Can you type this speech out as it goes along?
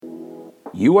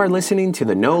You are listening to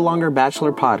the No Longer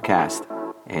Bachelor podcast,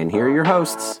 and here are your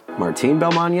hosts, Martin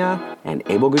Belmania and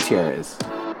Abel Gutierrez.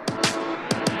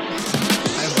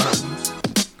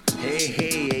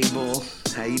 Hey, Abel.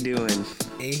 How you doing?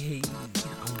 Hey,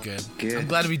 I'm good. Good. I'm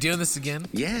glad to be doing this again.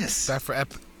 Yes. Back for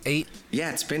Ep 8.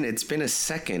 Yeah, it's been a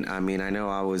second. I mean, I know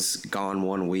I was gone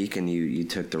 1 week and you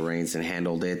took the reins and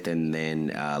handled it, and then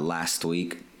last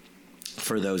week,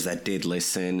 for those that did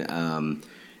listen,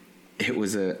 it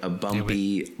was a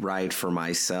bumpy ride for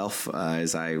myself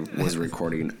as I was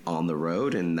recording on the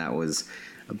road, and that was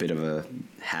a bit of a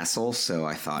hassle. So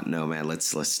I thought, no, man,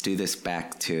 let's do this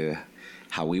back to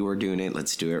how we were doing it.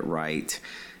 Let's do it right.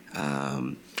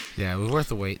 Yeah, it was worth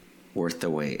the wait. Worth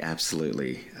the wait,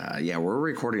 absolutely. Yeah, we're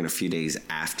recording a few days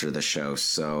after the show,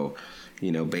 so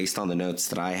based on the notes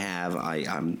that I have,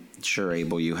 I'm sure,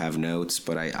 Abel, you have notes,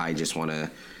 but I just want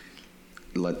to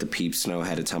let the peeps know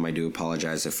ahead of time. I do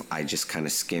apologize if I just kind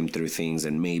of skim through things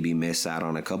and maybe miss out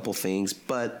on a couple things,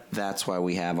 but that's why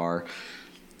we have our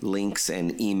links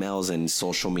and emails and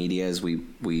social medias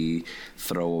we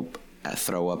throw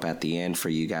up at the end for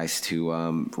you guys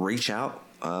to reach out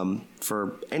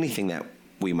for anything that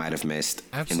we might have missed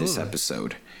in this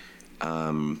episode.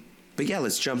 But yeah,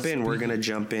 let's jump in. We're going to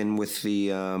jump in with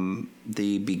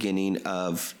the beginning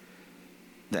of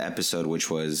the episode, which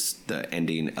was the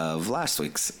ending of last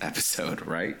week's episode,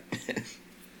 right?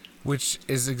 Which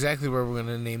is exactly where we're going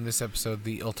to name this episode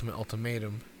The Ultimate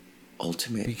Ultimatum.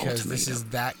 Because this is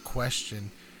that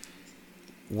question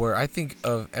where I think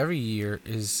of every year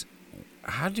is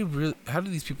how do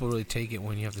these people really take it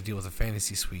when you have to deal with a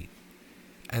fantasy suite?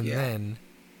 And then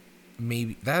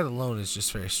maybe that alone is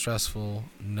just very stressful,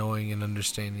 knowing and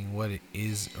understanding what it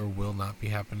is or will not be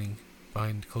happening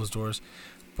behind closed doors.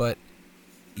 But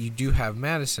you do have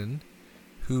Madison,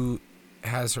 who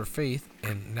has her faith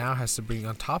and now has to bring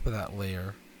on top of that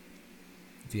layer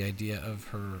the idea of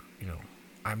her,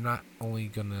 I'm not only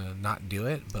going to not do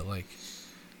it, but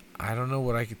I don't know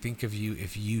what I could think of you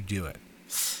if you do it.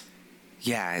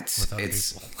 Yeah, it's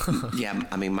yeah,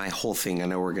 I mean, my whole thing, I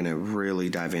know we're going to really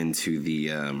dive into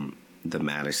the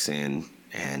Madison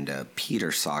and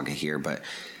Peter saga here, but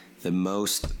the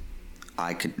most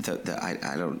I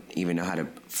don't even know how to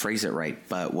phrase it right,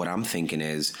 but what I'm thinking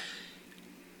is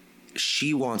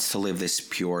she wants to live this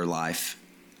pure life,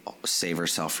 save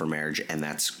herself for marriage, and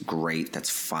that's great,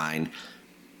 that's fine.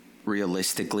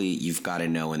 Realistically, you've got to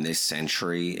know in this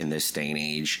century, in this day and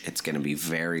age, it's going to be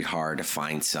very hard to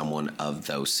find someone of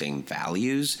those same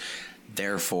values.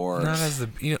 Therefore, not as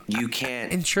you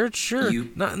can't in church, sure.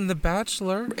 Not in The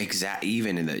Bachelor.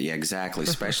 Even in exactly.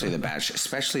 Especially The Bachelor.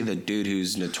 Especially the dude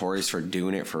who's notorious for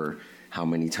doing it for how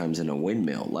many times in a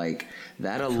windmill. Like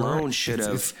that alone should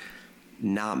have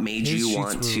not made you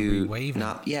want to.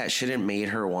 It shouldn't made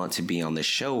her want to be on the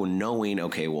show, knowing,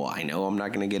 okay, well, I know I'm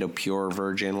not going to get a pure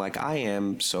virgin like I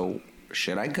am, so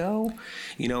should I go?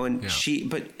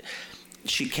 But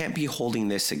she can't be holding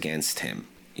this against him,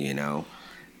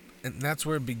 And that's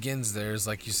where it begins. There's,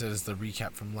 like you said, is the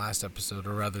recap from last episode,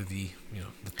 or rather the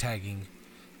tag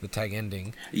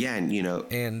ending. Yeah,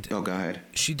 and go ahead.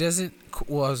 She doesn't.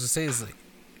 Well, I was gonna say is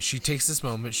she takes this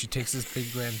moment, she takes this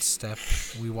big grand step.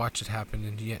 We watch it happen,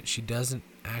 and yet she doesn't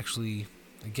actually.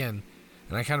 Again,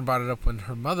 and I kind of brought it up when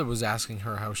her mother was asking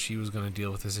her how she was going to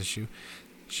deal with this issue.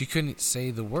 She couldn't say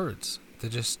the words.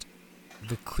 They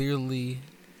clearly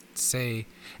say,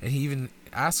 and he even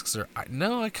asks her, I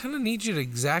kind of need you to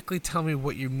exactly tell me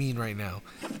what you mean right now.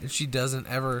 And she doesn't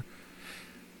ever.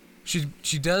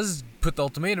 She does put the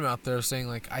ultimatum out there,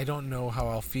 saying I don't know how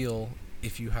I'll feel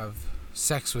if you have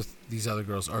sex with these other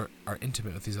girls or are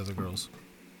intimate with these other girls.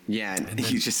 Yeah, and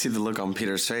you just see the look on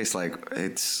Peter's face,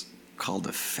 it's called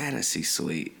a fantasy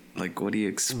suite. What do you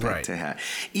expect to have?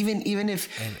 Even if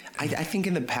I think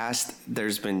in the past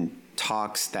there's been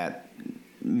talks that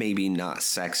maybe not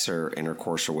sex or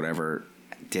intercourse or whatever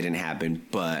didn't happen,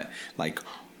 but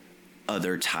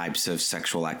other types of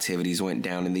sexual activities went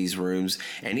down in these rooms,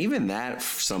 and even that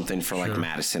something for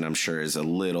Madison, I'm sure, is a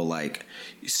little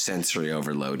sensory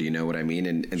overload. You know what I mean?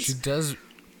 And she does.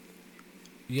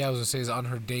 Yeah, I was gonna say is on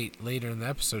her date later in the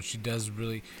episode, she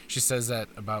says that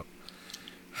about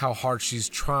how hard she's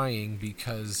trying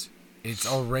because it's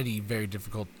already very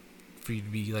difficult for you to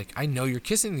be I know you're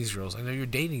kissing these girls, I know you're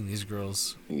dating these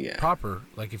girls proper.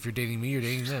 If you're dating me, you're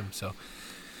dating them. So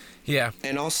yeah,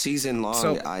 and all season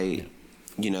long,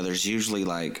 there's usually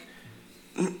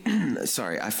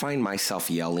sorry, I find myself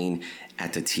yelling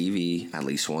at the TV at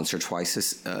least once or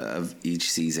twice of each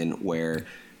season where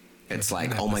it's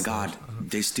oh my God,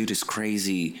 this dude is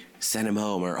crazy, send him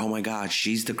home. Or, oh my God,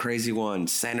 she's the crazy one,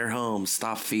 send her home,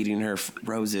 stop feeding her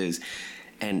roses.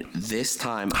 And this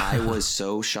time I was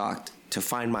so shocked to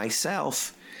find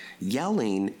myself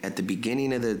yelling at the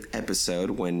beginning of the episode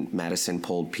when Madison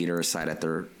pulled Peter aside at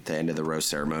the end of the rose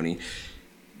ceremony,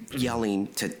 yelling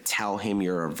to tell him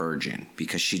you're a virgin,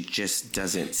 because she just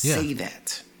doesn't say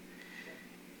that.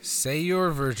 Say you're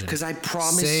a virgin. Because I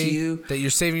promise you that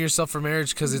you're saving yourself for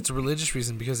marriage because it's a religious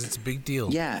reason, because it's a big deal.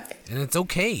 Yeah. And it's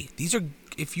okay. These are,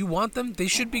 if you want them, they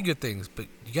should be good things, but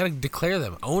you got to declare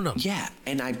them, own them. Yeah.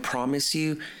 And I promise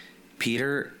you,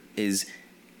 Peter is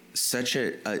such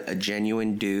a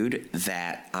genuine dude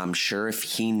that I'm sure if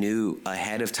he knew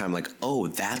ahead of time, like, oh,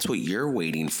 that's what you're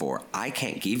waiting for, I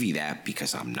can't give you that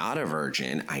because I'm not a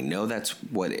virgin. I know that's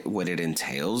what it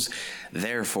entails.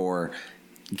 Therefore,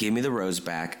 give me the rose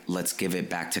back. Let's give it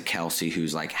back to Kelsey,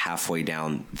 who's like halfway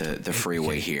down the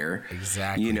freeway here.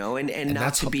 Exactly. You know, and not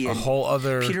that's to be a whole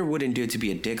other. Peter wouldn't do it to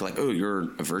be a dick, like, oh,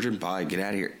 you're a virgin, bye, get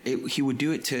out of here. He would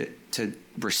do it to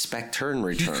respect her in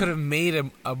return. He could have made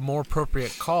a more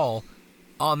appropriate call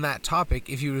on that topic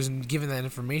if he was given that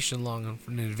information long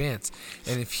in advance.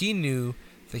 And if he knew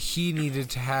that he needed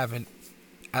to have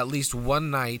at least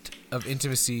one night of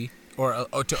intimacy, or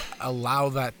to allow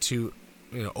that to,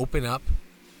 open up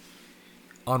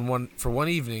for one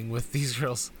evening with these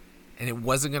girls, and it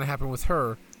wasn't going to happen with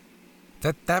her,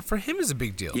 that for him is a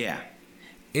big deal. Yeah.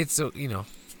 It's so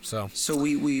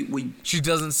we she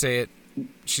doesn't say it.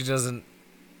 She doesn't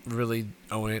really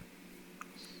own it,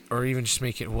 or even just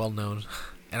make it well known.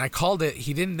 And I called it.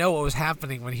 He didn't know what was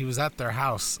happening when he was at their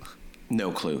house.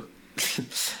 No clue.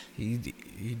 He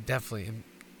definitely, and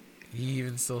he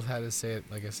even still had to say it,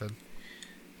 like I said.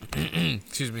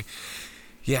 Excuse me.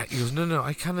 Yeah, he goes, no,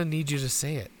 I kind of need you to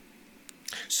say it.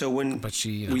 So when but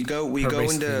she, we go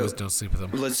into don't sleep with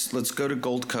him. Let's go to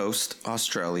Gold Coast,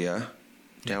 Australia,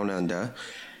 down under.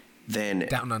 Then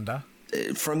down under.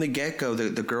 From the get-go,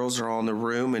 the girls are all in the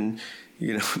room, and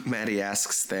Maddie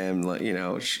asks them, like,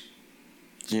 how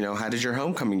did your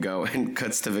homecoming go? And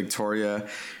cuts to Victoria,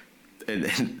 and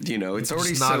it's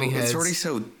already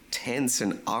so tense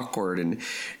and awkward, and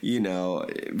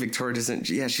Victoria doesn't.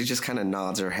 Yeah, she just kind of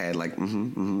nods her head, like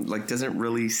like doesn't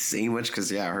really say much, because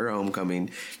her homecoming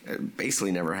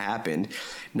basically never happened.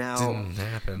 Now, didn't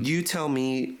happen. You tell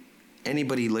me.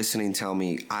 Anybody listening, tell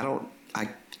me. I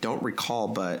don't recall,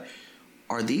 but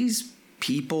are these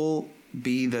people,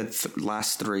 be the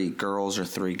last three girls or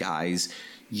three guys,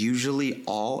 usually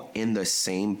all in the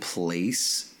same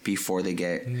place before they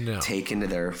get taken to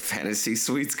their fantasy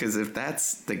suites? Because if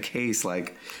that's the case,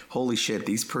 like, holy shit,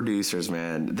 these producers,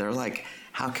 man, they're like,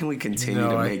 how can we continue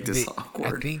to make this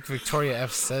awkward? I think Victoria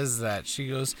F says that. She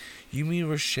goes, you mean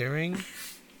we're sharing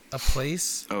a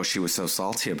place? Oh, she was so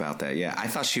salty about that. Yeah, I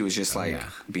thought she was just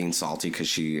being salty because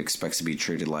she expects to be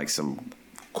treated like some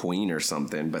queen or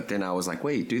something. But then I was like,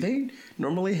 wait, do they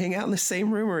normally hang out in the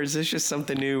same room, or is this just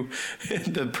something new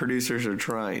the producers are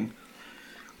trying?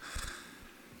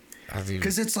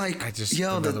 Because it's like,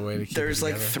 there's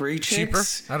like three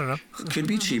chicks. Cheaper? I don't know. Could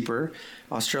be cheaper.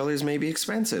 Australia's maybe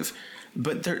expensive.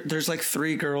 But there's like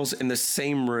three girls in the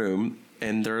same room,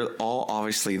 and they're all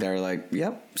obviously they're like,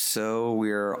 yep, so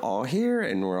we're all here,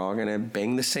 and we're all going to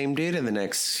bang the same dude in the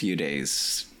next few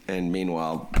days. And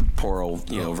meanwhile, poor old,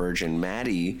 virgin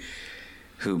Maddie,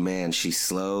 who, man, she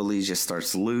slowly just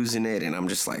starts losing it. And I'm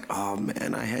just like, oh,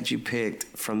 man, I had you picked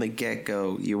from the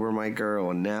get-go. You were my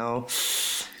girl, and now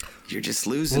you're just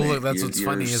losing it. Look, that's what's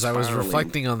funny is I was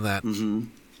reflecting on that,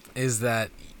 is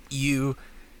that you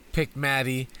picked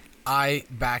Maddie, I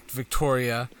backed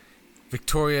Victoria.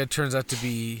 Victoria turns out to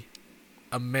be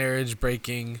a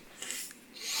marriage-breaking,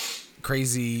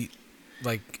 crazy,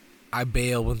 like, I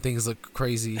bail when things look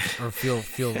crazy or feel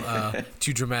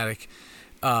too dramatic.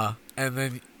 And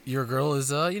then your girl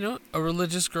is, a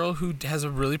religious girl who has a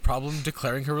really problem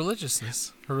declaring her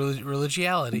religiousness, her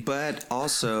religiality. But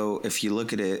also, if you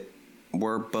look at it,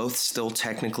 we're both still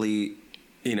technically,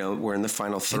 we're in the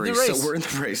final three. So we're in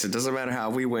the race. It doesn't matter how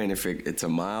we win, if it's a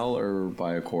mile or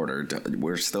by a quarter.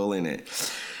 We're still in it.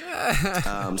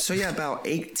 So yeah, about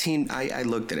 18, I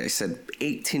looked at it, I said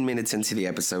 18 minutes into the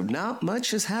episode, not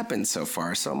much has happened so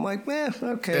far. So I'm like,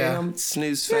 okay, I'm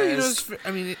snooze fest.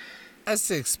 As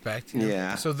to expect.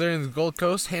 Yeah. So they're in the Gold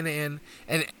Coast, Hannah Ann,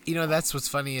 and that's what's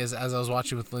funny is, as I was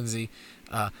watching with Lindsay,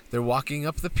 they're walking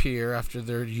up the pier after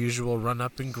their usual run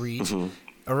up and greet.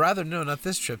 Mm-hmm. Or rather, no, not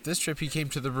this trip. This trip he came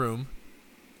to the room,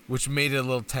 which made it a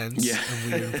little tense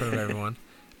and weird in front of everyone.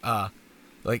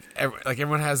 Like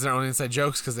everyone has their own inside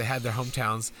jokes because they had their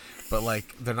hometowns, but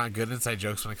like they're not good inside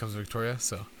jokes when it comes to Victoria.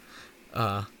 So,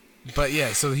 but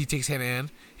yeah, so he takes Hannah Ann.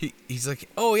 He's like,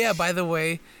 oh yeah, by the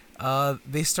way,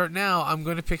 They start now. I'm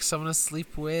going to pick someone to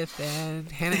sleep with,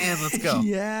 and Hannah Ann, let's go.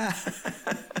 Yeah.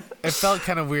 It felt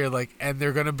kind of weird, like, and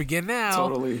they're going to begin now.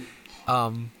 Totally.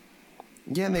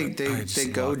 Yeah, and they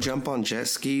go jump on jet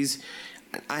skis.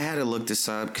 I had to look this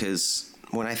up because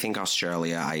when I think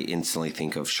Australia, I instantly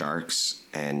think of sharks,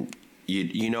 and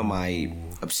you know my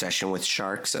obsession with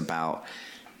sharks about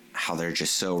how they're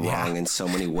just so wrong in so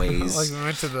many ways. Like we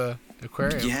went to the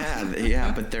aquarium.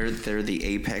 Yeah, but they're the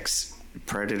apex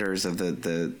predators of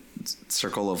the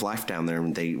circle of life down there,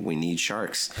 and we need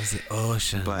sharks. That's the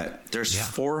ocean. But there's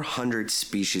 400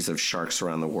 species of sharks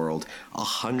around the world.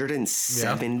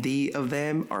 170 of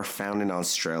them are found in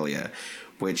Australia,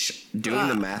 which, doing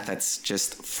the math, that's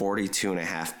just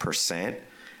 42.5%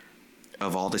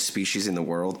 of all the species in the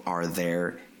world are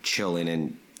there chilling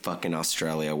in fucking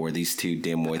Australia, where these two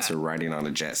dimwits are riding on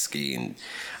a jet ski. And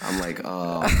I'm like,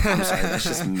 oh, I'm sorry, that's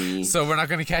just me. So we're not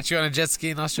going to catch you on a jet ski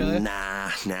in Australia?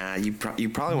 Nah. You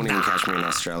probably won't even catch me in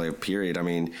Australia, period. I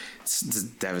mean, it's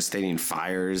devastating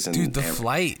fires. And dude, the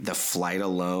flight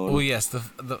alone. Oh, yes.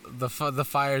 The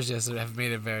fires, yes, have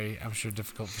made it very, I'm sure,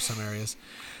 difficult for some areas.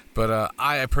 But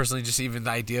I personally, just even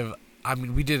the idea of, I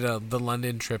mean, we did the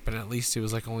London trip, and at least it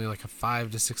was like only like a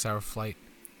 5 to 6 hour flight.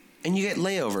 And you get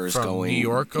layovers from going New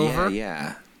York over.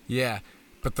 Yeah.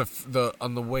 But the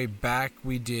on the way back,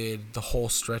 we did the whole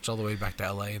stretch all the way back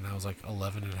to LA, and that was like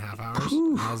 11 and a half hours.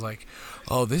 And I was like,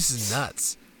 oh, this is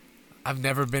nuts. I've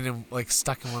never been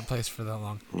stuck in one place for that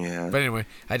long. Yeah. But anyway,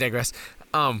 I digress.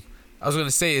 I was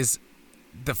gonna say is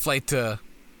the flight to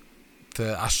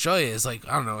Australia is like,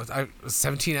 I don't know,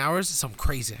 17 hours. Something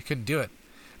crazy. I couldn't do it.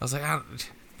 I was like,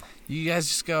 you guys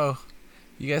just go.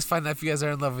 You guys find that if you guys are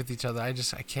in love with each other. I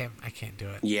can't do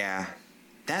it. Yeah.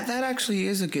 That actually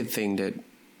is a good thing to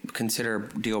consider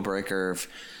a deal breaker. If,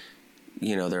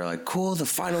 they're like, cool, the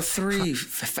final 3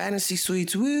 fantasy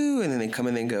suites, woo. And then they come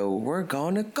in and go, we're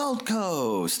going to Gold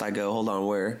Coast. I go, hold on,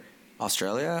 where?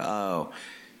 Australia? Oh,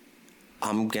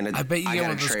 I bet you get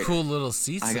one of those cool little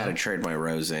seats. I got to trade my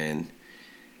rows in.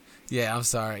 Yeah, I'm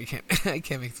sorry. I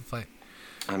can't make the flight.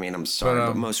 I mean, I'm sorry,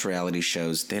 but most reality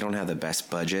shows, they don't have the best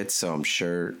budget, so I'm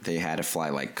sure they had to fly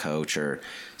like coach or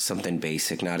something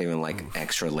basic, not even like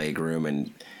extra leg room,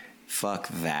 and fuck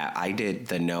that. I did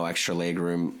the no extra leg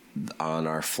room on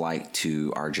our flight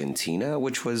to Argentina,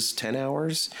 which was 10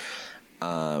 hours.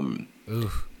 But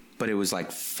it was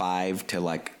like 5 to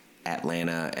like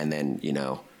Atlanta, and then,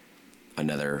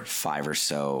 another 5 or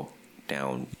so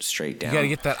straight down. You gotta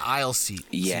get that aisle seat.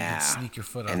 Yeah. So you can sneak your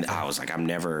foot out. And I was like,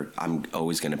 I'm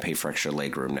always gonna pay for extra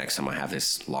leg room next time I have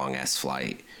this long ass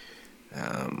flight.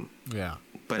 Yeah.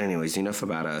 But anyways, enough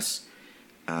about us.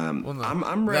 No.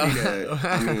 I'm ready to.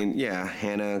 I mean, yeah,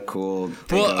 Hannah, cool.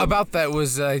 About that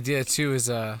was the idea too. Is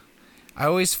I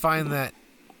always find that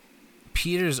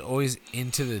Peter's always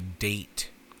into the date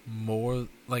more.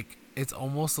 Like, it's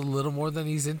almost a little more than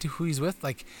he's into who he's with.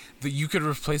 Like, you could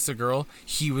replace the girl,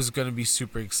 he was going to be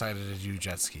super excited to do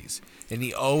jet skis. And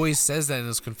he always says that in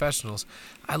his confessionals.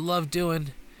 I love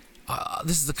doing,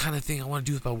 this is the kind of thing I want to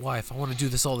do with my wife. I want to do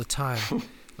this all the time.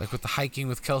 Like with the hiking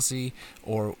with Kelsey,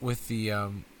 or with the,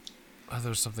 there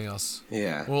was something else.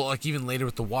 Yeah. Well, like even later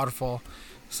with the waterfall.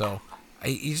 So,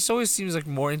 he just always seems like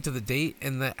more into the date,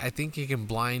 and that I think he can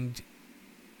blind.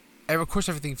 Of course,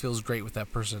 everything feels great with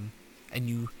that person, and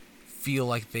you feel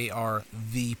like they are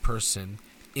the person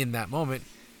in that moment,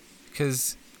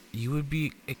 because you would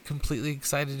be completely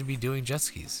excited to be doing jet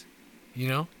skis,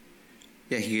 Yeah,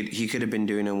 he could have been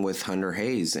doing them with Hunter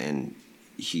Hayes, and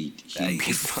he'd be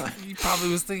fine. He probably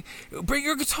was thinking, bring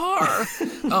your guitar.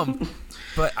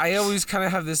 But I always kind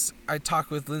of have this. I talk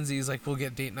with Lindsay. It's like, we'll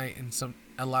get date night, and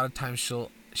a lot of times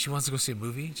she wants to go see a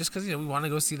movie just because we want to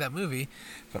go see that movie.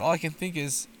 But all I can think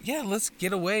is, yeah, let's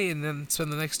get away and then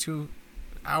spend the next 2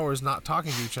 hours not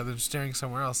talking to each other, staring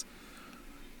somewhere else.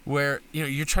 Where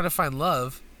you're trying to find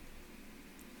love.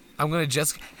 I'm gonna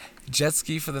jet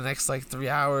ski for the next 3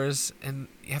 hours, and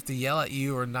you have to yell at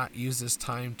you or not use this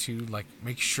time to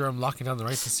make sure I'm locking down the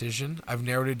right decision. I've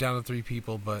narrowed it down to 3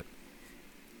 people, but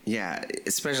yeah,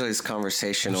 especially as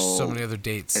conversational. There's so many other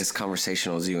dates. As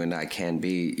conversational as you and I can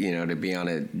be, to be on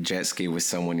a jet ski with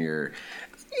someone you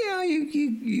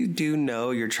do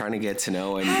know, you're trying to get to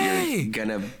know, and you're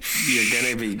gonna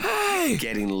be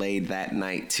getting laid that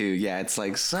night too. Yeah, it's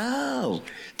like, so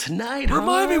tonight,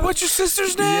 remind me, what's your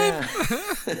sister's name?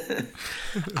 Yeah.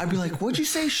 I'd be like, what'd you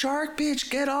say, shark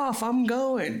bitch? Get off, I'm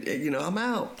going. I'm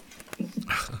out.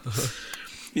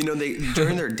 They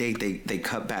during their date they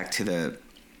cut back to the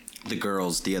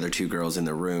other 2 girls in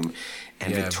the room,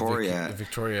 and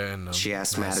Victoria and she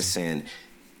asked Madison,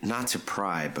 not to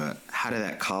pry, but how did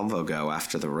that convo go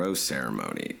after the rose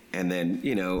ceremony? And then,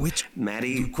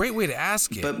 Maddie... Great way to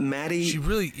ask it. But Maddie... She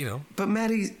really, But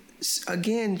Maddie,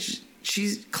 again,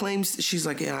 she claims, she's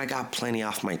like, I got plenty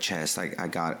off my chest. I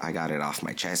got it off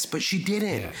my chest. But she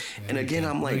didn't. Yeah, and again,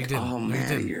 I'm like,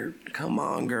 Maddie, come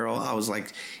on, girl. I was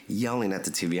like yelling at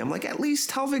the TV. I'm like, at least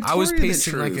tell Victoria I was the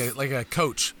pacing truth. like a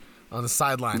coach on the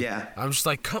sideline. Yeah. I'm just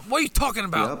like, what are you talking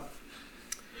about? Yep.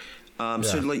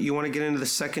 So you want to get into the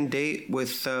second date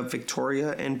with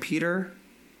Victoria and Peter?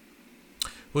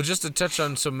 Well, just to touch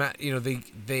on, so Matt,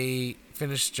 they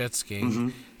finished jet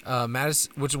skiing.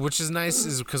 Madison, which is nice,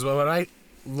 is because what I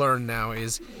learned now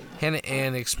is Hannah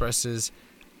Ann expresses,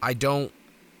 I don't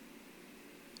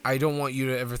want you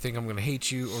to ever think I'm going to hate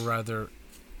you, or rather,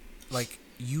 like,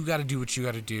 you got to do what you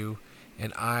got to do,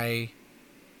 and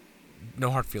no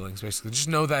hard feelings, basically. Just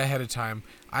know that ahead of time.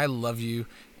 I love you.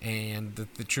 And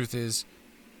the truth is,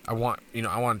 I want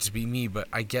it to be me, but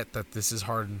I get that this is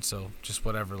hard, and so just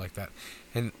whatever, like that.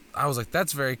 And I was like,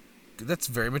 that's very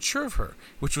mature of her,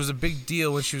 which was a big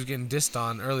deal when she was getting dissed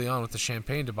on early on with the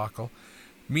champagne debacle.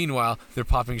 Meanwhile, they're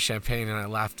popping champagne, and I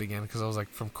laughed again because I was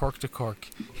like, from cork to cork,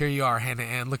 here you are, Hannah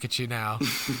Ann, look at you now.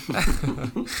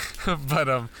 But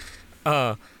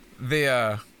I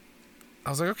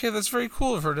was like, okay, that's very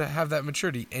cool of her to have that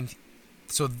maturity. And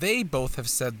so they both have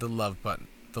said the love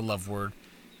word,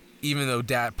 even though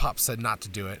Pop said not to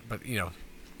do it, but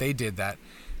they did that.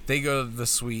 They go to the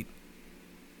suite,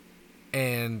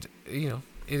 and it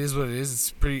is what it is.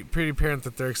 It's pretty apparent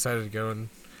that they're excited to go, and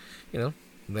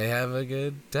they have a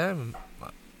good time.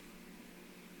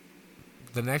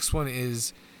 The next one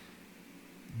is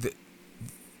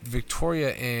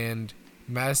Victoria and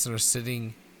Madison are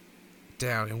sitting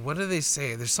down, and what do they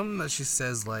say? There's something that she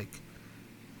says, like,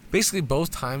 basically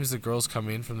both times the girls come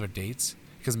in from their dates,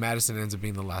 because Madison ends up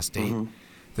being the last date,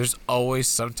 there's always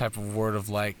some type of word of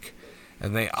like,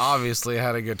 and they obviously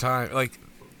had a good time. Like,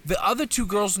 the other two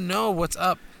girls know what's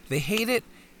up. They hate it.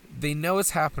 They know it's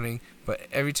happening. But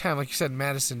every time, like you said,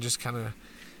 Madison just kind of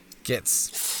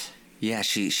gets... Yeah,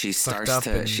 she starts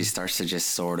to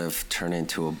just sort of turn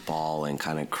into a ball and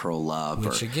kind of curl up.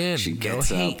 Which, again, she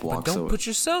gets up, walks but don't put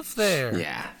yourself there.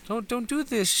 Yeah. Don't do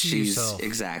this to yourself.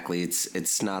 Exactly.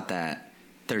 It's not that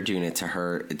they're doing it to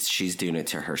her. She's doing it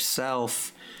to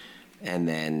herself. And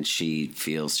then she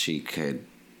feels she could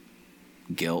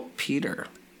guilt Peter,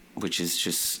 which is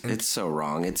just, it's so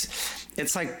wrong.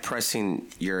 It's like pressing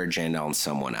your agenda on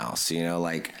someone else,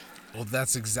 like... Well,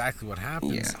 that's exactly what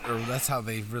happens. Yeah. Or that's how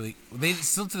they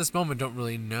still to this moment don't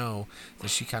really know that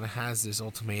she kind of has this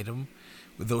ultimatum,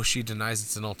 though she denies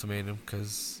it's an ultimatum,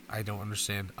 because I don't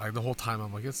understand. The whole time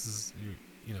I'm like, this is,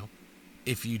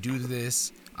 if you do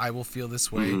this, I will feel this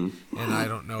way, and I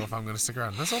don't know if I'm going to stick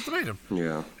around. That's ultimatum.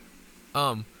 Yeah.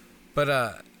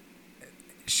 But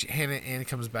Hannah Ann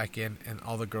comes back in, and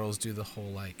all the girls do the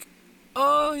whole, like,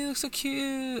 oh, you look so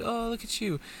cute. Oh, look at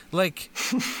you. Like...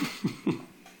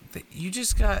 You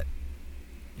just got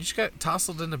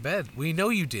tousled into bed. We know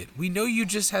you did. We know you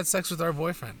just had sex with our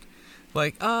boyfriend.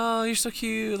 Like, oh, you're so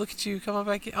cute. Look at you. Come on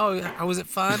back in. Oh, was it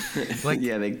fun? Like,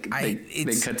 yeah, they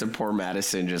cut to poor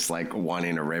Madison just like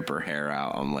wanting to rip her hair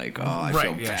out. I'm like, oh, I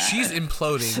feel bad. She's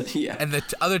imploding. Yeah. And the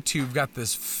other two got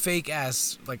this fake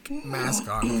ass like mask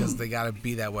on because they gotta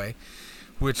be that way.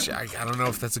 Which I don't know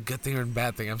if that's a good thing or a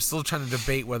bad thing. I'm still trying to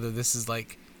debate whether this is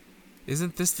like,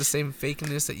 isn't this the same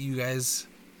fakeness that you guys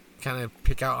kind of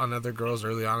pick out on other girls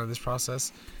early on in this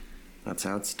process? That's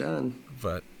how it's done.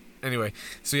 But anyway,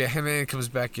 so yeah, Hannah Ann comes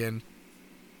back in,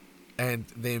 and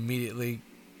they immediately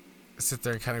sit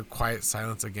there in kind of quiet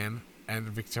silence again. And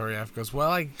Victoria F goes,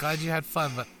 "Well, I'm glad you had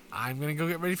fun, but I'm gonna go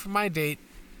get ready for my date."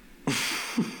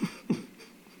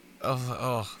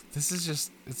 This is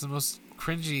just—it's the most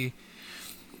cringy.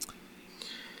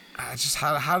 Just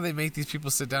how do they make these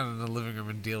people sit down in the living room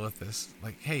and deal with this?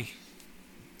 Like, hey,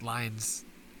 lions.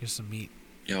 Here's some meat.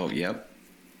 Oh, yep.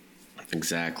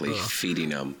 Exactly. Ugh. Feeding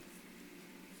them.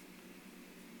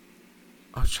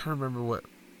 I was trying to remember what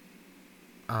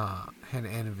Hannah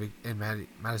Ann and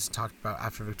Madison talked about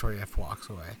after Victoria F walks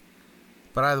away.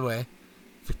 But either way,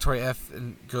 Victoria F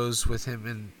goes with him,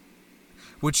 and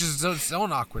which is its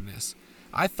own awkwardness.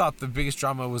 I thought the biggest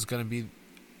drama was going to be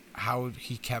how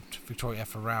he kept Victoria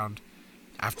F around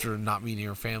after not meeting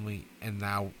her family, and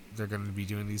now they're going to be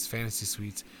doing these fantasy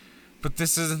suites. But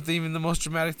this isn't even the most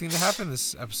dramatic thing to happen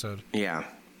this episode. Yeah.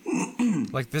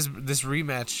 Like this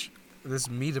rematch, this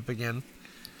meetup again.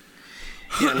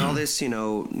 Yeah, and all this,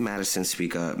 Madison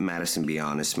speak up, Madison be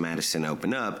honest, Madison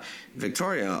open up.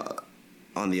 Victoria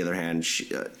on the other hand,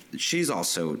 she's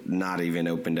also not even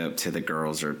opened up to the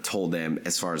girls or told them,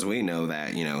 as far as we know,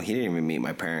 that, he didn't even meet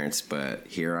my parents, but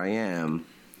here I am.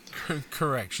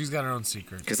 Correct. She's got her own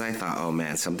secret. Because I thought, oh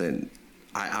man, something,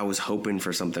 I was hoping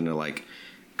for something to like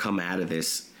come out of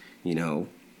this,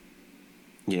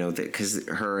 because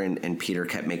her and Peter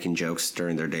kept making jokes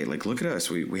during their date, like, look at us,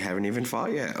 we haven't even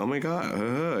fought yet. Oh my god.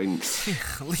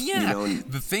 Yeah.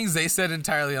 The things they said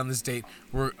entirely on this date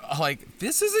were like,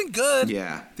 this isn't good.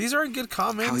 Yeah. These aren't good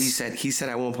comments. How he said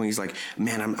at one point, he's like,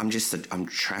 man, I'm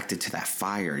attracted to that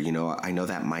fire. I know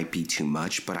that might be too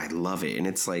much, but I love it. And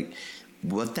it's like,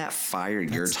 what that fire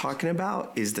you're talking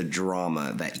about is the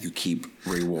drama that you keep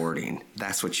rewarding.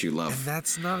 That's what you love. And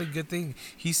that's not a good thing.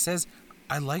 He says,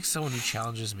 I like someone who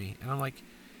challenges me. And I'm like,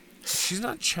 she's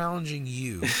not challenging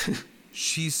you.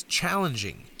 She's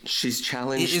challenging. She's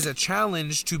challenged. It is a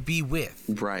challenge to be with.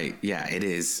 Right. Yeah, it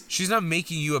is. She's not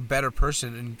making you a better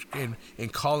person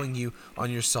and calling you on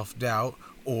your self-doubt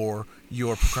or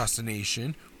your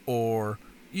procrastination or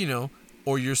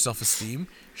your self-esteem.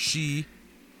 She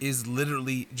is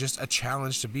literally just a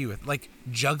challenge to be with. Like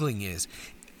juggling is.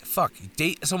 Fuck,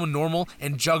 date someone normal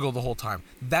and juggle the whole time.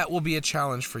 That will be a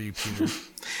challenge for you, Peter.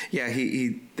 Yeah,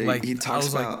 he talks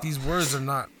about, like, these words are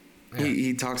not. Yeah.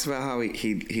 He talks about how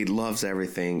he loves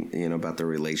everything, about the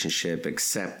relationship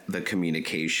except the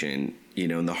communication,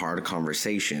 and the hard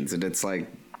conversations. And it's like,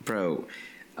 bro,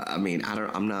 I mean,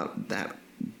 I'm not that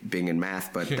big in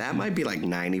math, but that might be like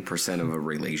 90% of a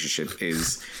relationship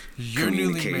is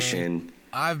communication.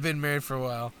 I've been married for a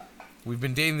while. We've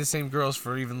been dating the same girls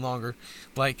for even longer.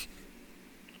 Like,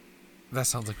 that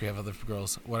sounds like we have other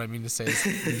girls. What I mean to say is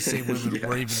these same women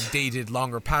were even dated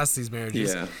longer past these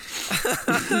marriages.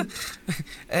 Yeah.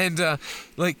 And,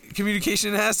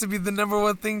 communication has to be the number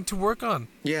one thing to work on.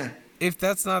 Yeah. If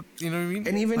that's not, you know what I mean?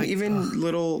 And even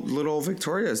little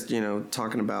Victoria's,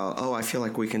 talking about, oh, I feel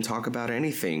like we can talk about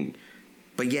anything.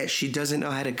 But yet she doesn't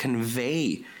know how to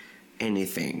convey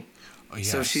anything. Oh, yes.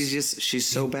 So she's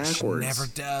so backwards. She never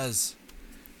does.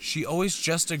 She always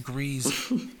just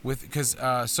agrees with, because,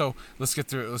 so let's get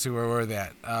through it. Let's see, where were they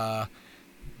at?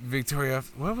 Victoria,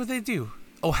 what would they do?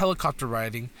 Oh, helicopter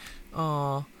riding.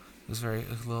 Oh, it was a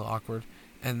little awkward.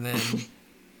 And then,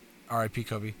 R.I.P.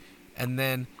 Kobe. And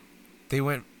then they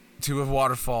went to a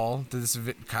waterfall, did this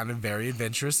kind of very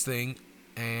adventurous thing.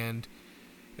 And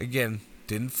again,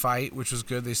 didn't fight, which was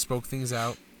good. They spoke things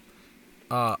out.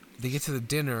 They get to the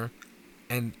dinner.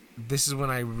 And this is when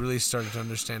I really started to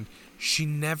understand. She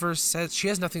never says, she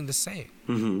has nothing to say.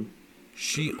 Mm-hmm.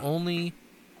 She only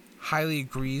highly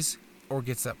agrees or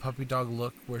gets that puppy dog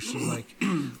look where she's like,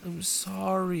 I'm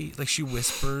sorry. Like she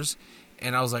whispers.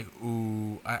 And I was like,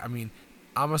 ooh, I mean,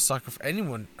 I'm a sucker for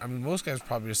anyone. I mean, most guys are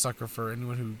probably a sucker for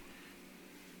anyone who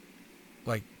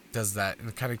like does that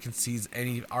and kind of concedes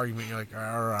any argument. You're like,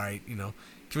 all right,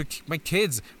 my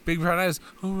kids, big brown eyes.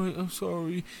 All right, I'm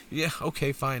sorry. Yeah,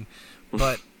 okay, fine.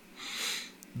 But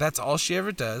that's all she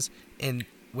ever does. And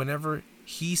whenever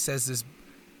he says this,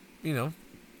 I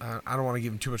don't want to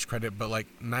give him too much credit, but like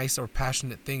nice or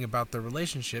passionate thing about their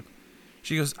relationship,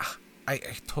 she goes, I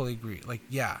totally agree. Like,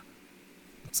 yeah.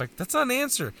 It's like, that's not an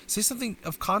answer. Say something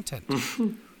of content.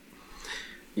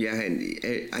 Yeah,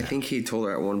 and I think he told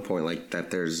her at one point, like,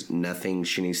 that there's nothing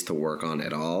she needs to work on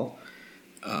at all.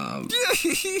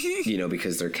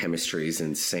 Because their chemistry is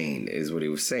insane, is what he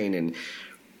was saying. And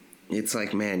it's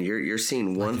like, man, you're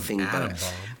seeing one thing,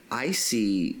 but I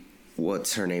see,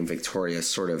 what's her name, Victoria,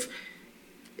 sort of,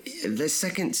 the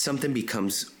second something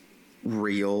becomes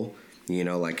real,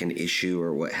 like an issue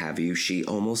or what have you, she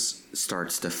almost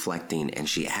starts deflecting and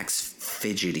she acts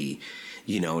fidgety,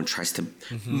 and tries to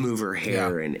move her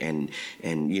hair and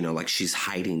like she's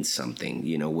hiding something,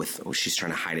 she's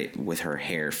trying to hide it with her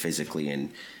hair physically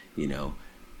and,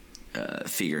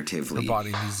 figuratively. Her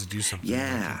body needs to do something.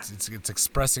 Yeah. Like it's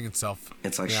expressing itself.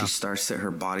 It's like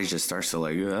her body just starts to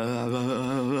like...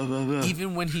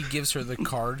 Even when he gives her the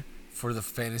card for the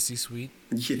fantasy suite,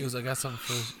 he goes, I got something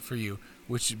for you,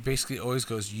 which basically always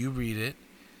goes, you read it.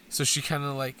 So she kind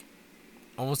of like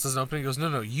almost doesn't open it. He goes,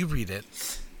 no, you read it.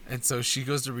 And so she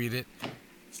goes to read it.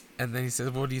 And then he says,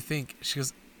 what do you think? She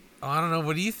goes, oh, I don't know.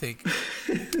 What do you think?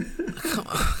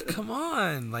 Come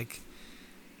on. Like...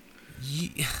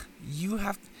 You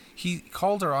have... He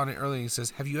called her on it earlier and he says,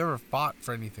 have you ever fought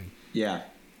for anything? Yeah.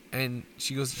 And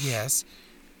she goes, yes.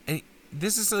 And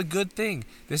this is a good thing.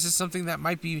 This is something that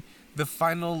might be the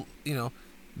final,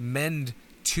 mend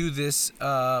to this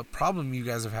problem you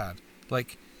guys have had.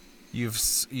 Like,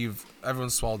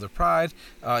 everyone's swallowed their pride.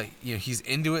 He's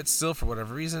into it still for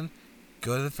whatever reason.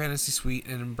 Go to the fantasy suite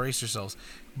and embrace yourselves.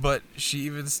 But she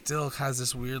even still has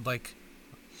this weird, like...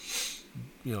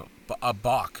 a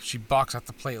balk. She balks at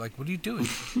the plate. Like, what are you doing?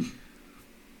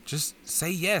 Just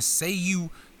say yes.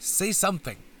 Say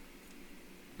something.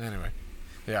 Anyway,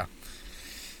 yeah.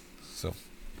 So,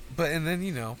 and then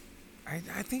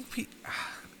I think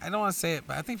I don't want to say it,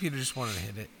 but I think Peter just wanted to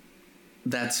hit it.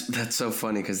 That's so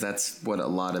funny because that's what a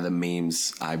lot of the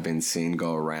memes I've been seeing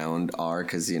go around are.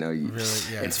 Because really,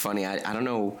 yeah. It's funny. I don't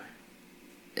know.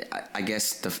 I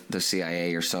guess the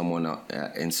CIA or someone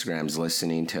at Instagram's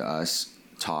listening to us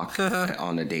talk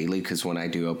on a daily. Because when I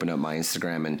do open up my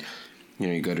Instagram and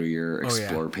you go to your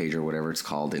Explore page or whatever it's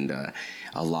called, and a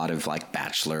lot of like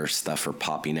Bachelor stuff are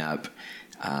popping up.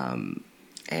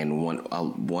 And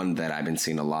one that I've been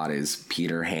seeing a lot is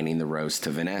Peter handing the rose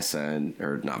to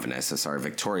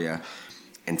Victoria,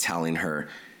 and telling her,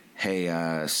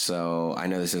 hey, so I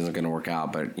know this isn't going to work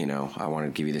out, but, I want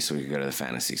to give you this so we can go to the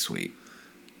fantasy suite.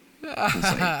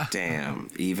 It's like, damn,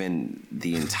 even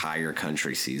the entire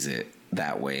country sees it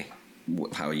that way,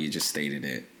 how you just stated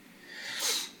it.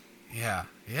 Yeah.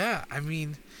 I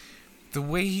mean, the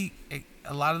way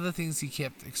a lot of the things he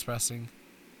kept expressing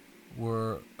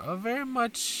were very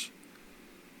much,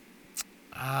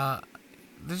 they're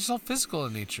just all physical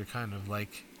in nature, kind of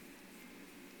like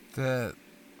they're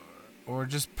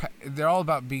all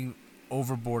about being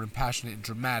overboard and passionate and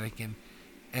dramatic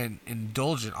and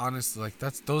indulgent. Honestly, like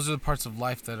those are the parts of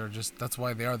life that are that's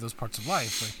why they are those parts of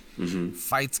life. Like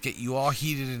fights get you all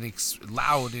heated and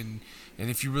loud, and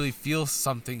if you really feel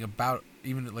something about,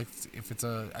 even like if it's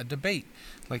a debate,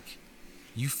 like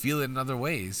you feel it in other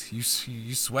ways. You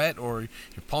sweat, or your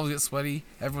palms get sweaty.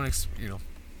 Everyone,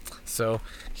 So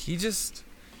he just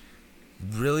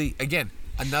really, again,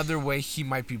 another way he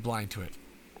might be blind to it.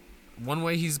 One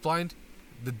way he's blind,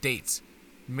 the dates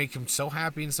make him so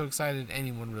happy and so excited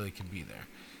anyone really can be there.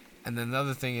 And then the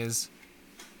other thing is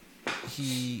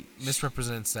he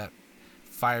misrepresents that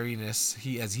fieriness,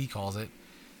 as he calls it,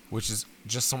 which is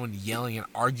just someone yelling and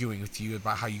arguing with you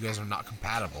about how you guys are not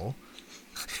compatible.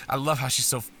 I love how she's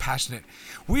so passionate.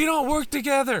 We don't work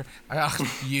together.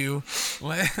 You.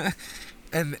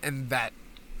 and that,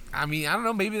 I mean, I don't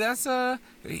know, maybe that's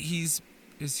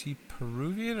is he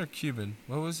Peruvian or Cuban?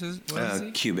 What is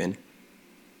he? Cuban.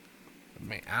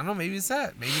 I don't know, maybe it's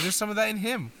that. Maybe there's some of that in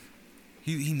him.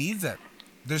 He needs that.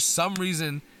 There's some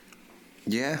reason.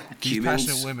 Yeah,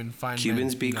 passionate women find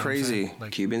Cubans men, be crazy.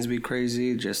 Like, Cubans be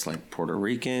crazy, just like Puerto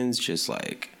Ricans, just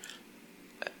like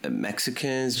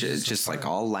Mexicans, just like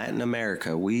all Latin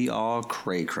America. We all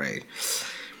cray.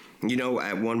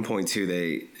 At one point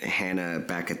too, Hannah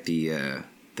back at the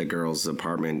girls'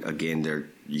 apartment again.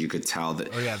 You could tell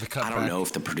that. I don't know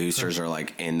if the producers are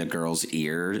like in the girl's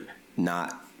ear,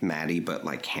 not Maddie, but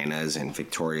like Hannah's and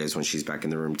Victoria's when she's back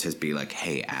in the room, to be like,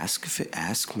 hey,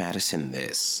 ask Madison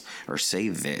this or say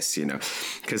this,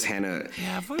 because Hannah,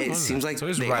 it seems like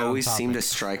they always seem to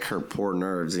strike her poor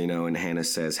nerves, and Hannah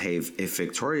says, hey, if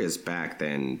Victoria's back,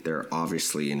 then they're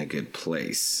obviously in a good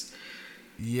place.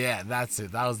 Yeah, that's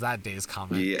it. That was that day's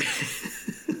comment. Yeah.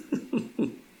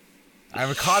 I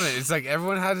recaught it. It's like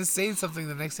everyone had to say something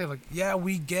the next day. Like, yeah,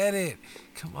 we get it.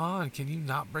 Come on, can you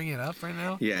not bring it up right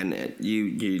now? Yeah, and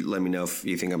you let me know if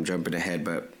you think I'm jumping ahead.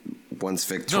 But once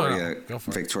Victoria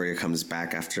comes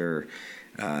back after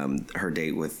her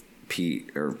date with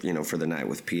Pete, or for the night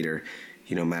with Peter,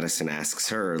 Madison asks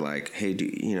her like, hey,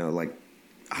 like,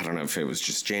 I don't know if it was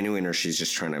just genuine or she's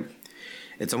just trying to.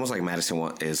 It's almost like Madison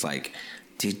is like,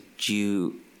 did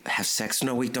you have sex?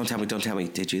 No, wait, don't tell me.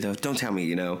 Did you though? Don't tell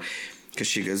me. Because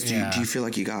she goes, do you feel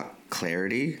like you got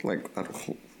clarity? Like,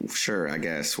 sure, I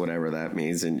guess, whatever that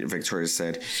means. And Victoria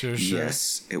said, sure.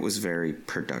 Yes, it was very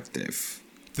productive.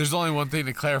 There's only one thing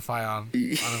to clarify on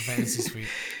a fantasy suite.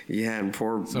 Yeah, and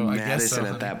poor Madison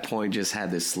at that point just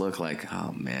had this look like,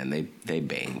 oh man, they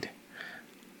banged.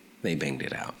 They banged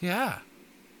it out. Yeah.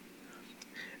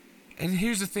 And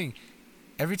here's the thing.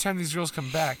 Every time these girls come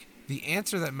back, the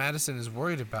answer that Madison is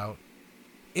worried about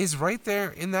is right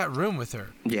there in that room with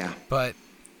her. Yeah. But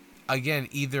again,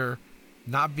 either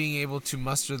not being able to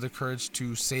muster the courage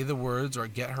to say the words or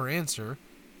get her answer,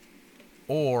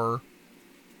 or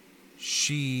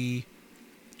she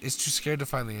is too scared to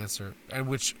find the answer. And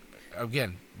which,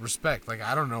 again, respect. Like,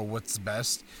 I don't know what's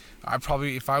best. I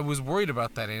probably, if I was worried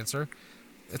about that answer,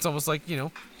 it's almost like,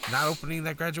 not opening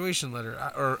that graduation letter,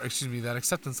 or that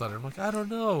acceptance letter. I'm like, I don't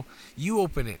know. You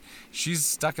open it. She's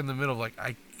stuck in the middle. Like,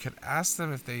 I could ask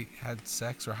them if they had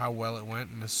sex or how well it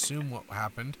went and assume what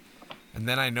happened. And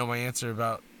then I know my answer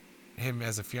about him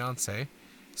as a fiance.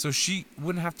 So she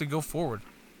wouldn't have to go forward.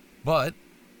 But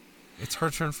it's her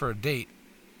turn for a date.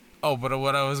 Oh, but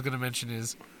what I was going to mention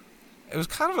is it was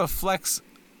kind of a flex,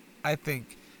 I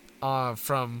think,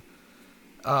 from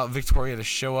Victoria to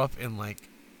show up in like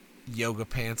yoga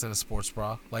pants and a sports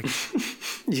bra. Like,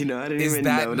 you know, I didn't even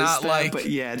notice that. But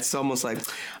yeah, it's almost like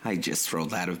I just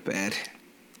rolled out of bed.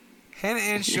 Hannah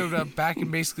Ann showed up back in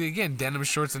basically, again, denim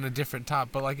shorts and a different top.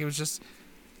 But like, it was just,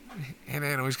 Hannah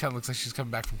Ann always kind of looks like she's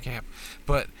coming back from camp.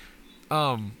 But,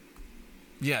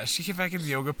 yeah, she came back in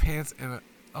yoga pants, and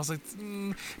I was like,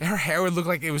 and her hair would look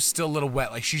like it was still a little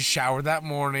wet. Like, she showered that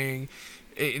morning,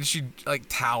 and she, like,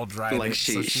 towel dried like it.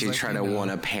 She like, tried to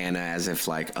one-up Hannah as if,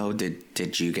 like, oh,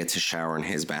 did you get to shower in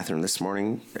his bathroom this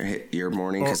morning? Or your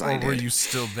morning? Because I did. Or were you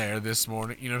still there this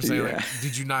morning? You know what I'm saying? Yeah. Like,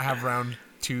 did you not have round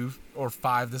 2 or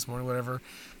 5 this morning, whatever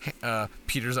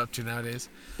Peter's up to nowadays?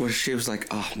 Well, she was like,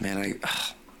 oh, man,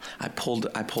 I pulled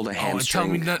a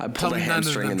hamstring. I pulled a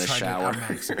hamstring in the shower.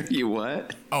 You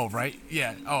what? Oh, right.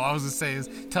 Yeah. Oh, I was gonna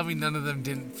say tell me none of them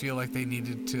didn't feel like they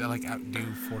needed to like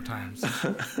outdo 4 times.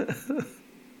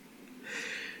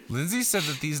 Lindsay said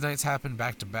that these nights happen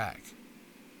back to back.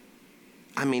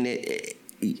 I mean,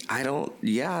 I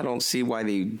don't see why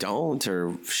they don't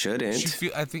or shouldn't.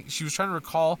 I think she was trying to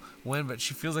recall when, but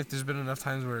she feels like there's been enough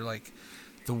times where like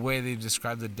the way they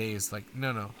describe the days, like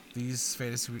no, these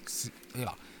fantasy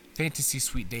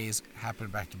suite days happen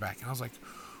back to back, and I was like,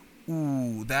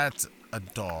 ooh, that's a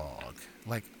dog.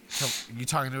 Like, you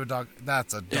talking to a dog?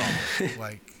 That's a dog.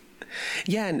 Like,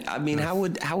 yeah, and I mean, how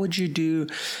would you do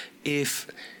if?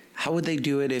 How would they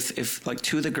do it if like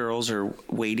 2 of the girls are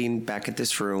waiting back at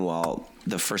this room while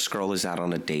the first girl is out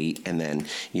on a date, and then,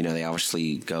 you know, they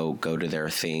obviously go to their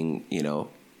thing, you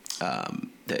know,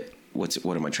 what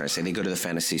am I trying to say? They go to the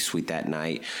fantasy suite that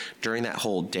night. During that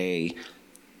whole day,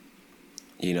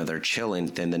 you know, they're chilling.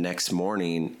 Then the next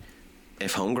morning,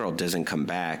 if homegirl doesn't come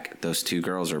back, those 2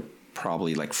 girls are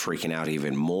probably like freaking out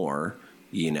even more,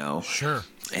 you know? Sure.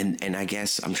 And I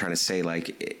guess I'm trying to say,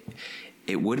 like,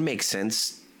 it would make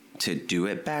sense to do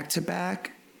it back to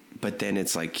back, but then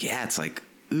it's like,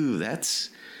 ooh,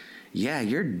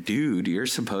 your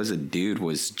supposed dude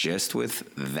was just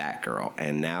with that girl,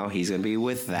 and now he's gonna be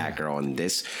with that girl, and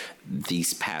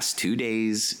these past 2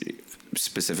 days,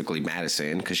 specifically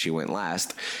Madison, because she went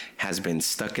last, has been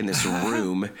stuck in this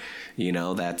room, you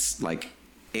know, that's like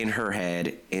in her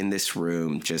head, in this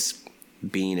room, just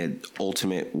being an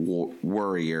ultimate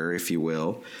warrior, if you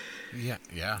will. Yeah.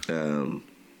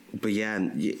 But yeah,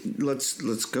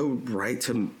 let's go right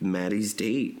to Maddie's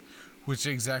date. Which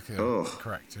exactly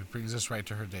correct. It brings us right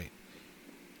to her date.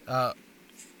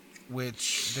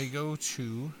 Which they go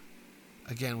to,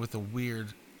 again with a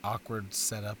weird, awkward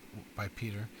setup by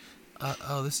Peter.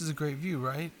 This is a great view,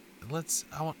 right?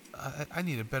 I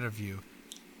need a better view.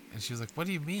 And she was like, what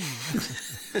do you mean?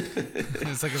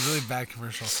 It's like a really bad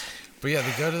commercial. But yeah,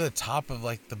 they go to the top of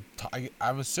like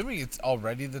I'm assuming it's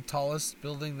already the tallest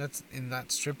building that's in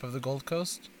that strip of the Gold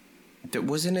Coast.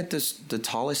 Wasn't it the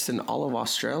tallest in all of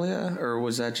Australia, or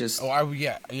was that just?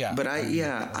 Yeah. But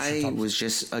I was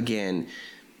just, again,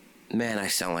 man, I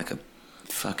sound like a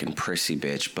fucking prissy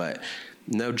bitch, but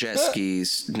no jet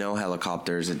skis, no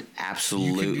helicopters, and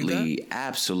absolutely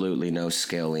no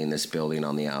scaling this building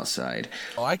on the outside.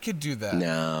 Oh, I could do that.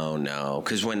 No,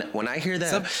 because when I hear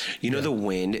that, the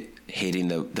wind hitting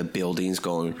the buildings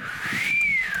going.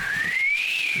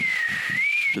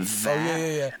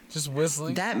 Yeah. Just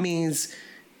whistling. That means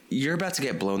you're about to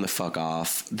get blown the fuck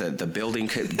off. The building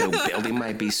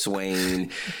might be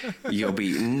swaying. You'll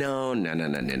be no.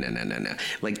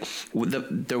 Like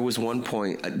there was one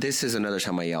point. This is another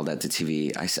time I yelled at the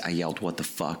TV. I yelled, "What the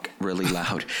fuck?" really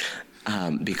loud.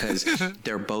 Because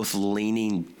they're both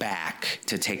leaning back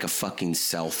to take a fucking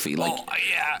selfie. Like,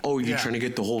 you're trying to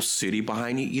get the whole city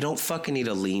behind you? You don't fucking need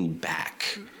to lean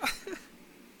back.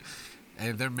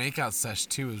 And their makeout sesh,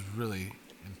 too, is really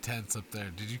intense up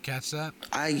there. Did you catch that?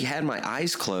 I had my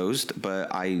eyes closed,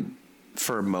 but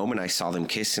for a moment, I saw them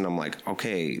kissing. I'm like,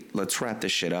 okay, let's wrap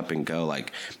this shit up and go.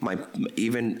 Like,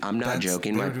 I'm not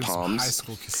joking, my palms. High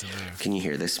school kissing there. Can you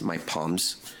hear this? My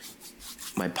palms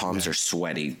are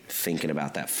sweaty thinking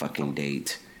about that fucking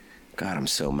date. God, I'm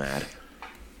so mad.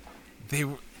 They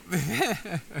were.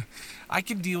 I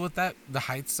can deal with that, the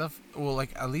height stuff. Well,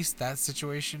 like, at least that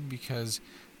situation, because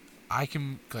I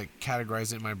can like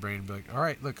categorize it in my brain and be like, all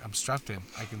right, look, I'm strapped in.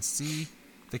 I can see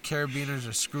the carabiners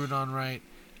are screwed on right.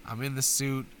 I'm in the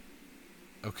suit.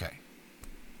 Okay.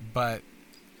 But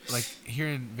like here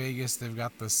in Vegas, they've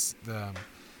got the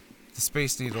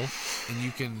Space Needle, and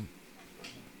you can.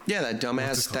 Yeah, that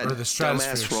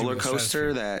dumbass roller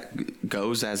coaster that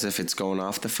goes as if it's going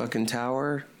off the fucking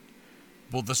tower.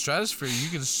 Well, the Stratosphere, you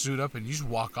can suit up and you just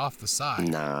walk off the side.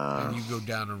 Nah. And you go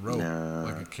down a rope.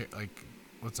 Nah.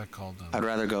 what's that called? I'd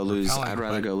rather go lose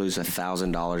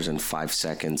 $1,000 in 5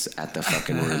 seconds at the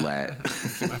fucking roulette.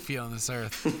 Keep my feet on this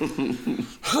earth.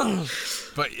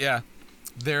 But yeah,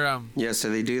 they're so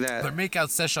they do that. Their makeout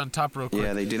session on top real quick.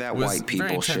 Yeah, they do that white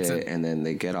people shit, and then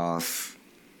they get off.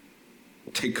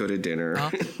 They go to dinner.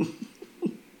 Huh?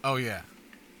 Oh yeah.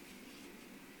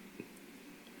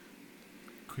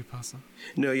 Creepypasta?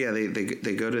 No, yeah, they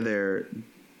go to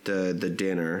the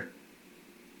dinner.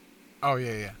 Oh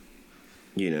yeah.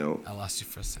 You know, I lost you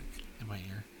for a sec in my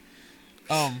ear.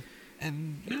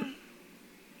 And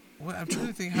what I'm trying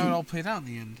to think how it all played out in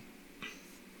the end.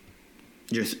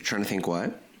 You're trying to think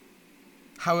what?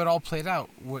 How it all played out.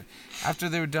 What after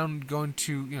they were done going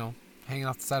to hanging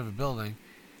off the side of a building,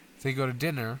 they go to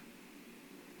dinner.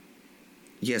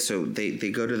 Yeah, so they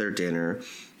go to their dinner,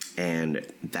 and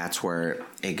that's where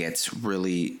it gets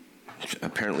really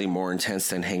apparently more intense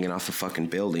than hanging off a fucking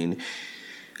building.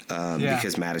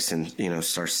 Because Madison,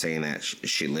 starts saying that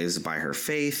she lives by her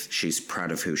faith. She's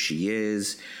proud of who she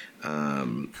is.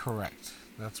 Correct.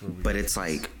 That's where we. But it's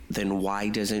like, then why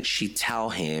doesn't she tell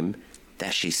him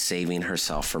that she's saving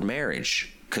herself for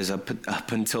marriage? Because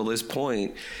up until this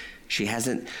point, she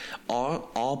hasn't.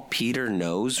 All Peter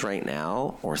knows right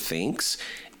now or thinks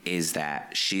is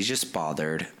that she's just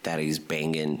bothered that he's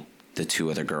banging the two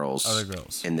other girls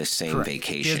in the same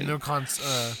vacation. He has no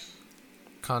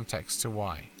context to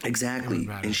why. Exactly.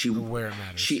 And where it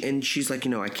matters. She's like,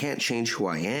 I can't change who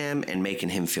I am, and making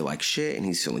him feel like shit, and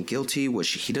he's feeling guilty,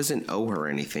 which he doesn't owe her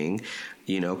anything,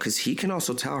 because he can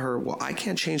also tell her, well, I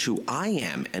can't change who I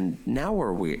am, and now where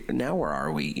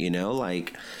are we?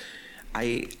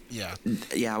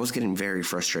 I was getting very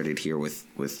frustrated here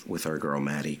with our girl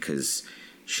Maddie, because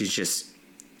she's just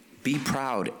be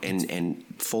proud and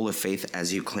full of faith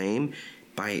as you claim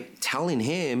by telling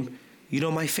him,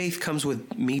 my faith comes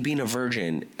with me being a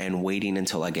virgin and waiting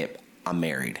until I'm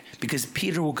married. Because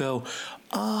Peter will go,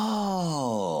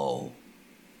 oh,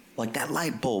 like that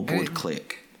light bulb would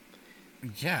click.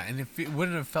 Yeah, and if it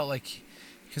wouldn't have felt like,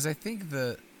 because I think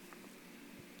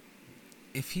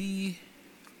if he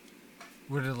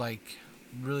were to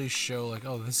really show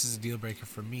oh, this is a deal breaker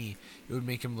for me, it would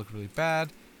make him look really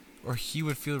bad, or he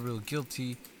would feel real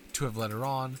guilty to have let her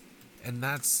on. And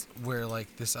that's where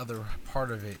this other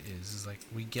part of it is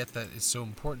we get that it's so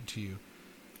important to you,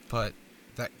 but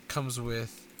that comes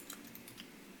with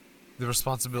the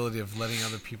responsibility of letting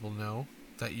other people know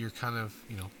that you're kind of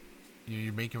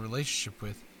you're making a relationship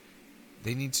with.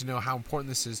 They need to know how important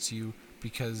this is to you,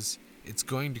 because it's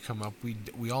going to come up.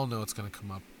 We all know it's going to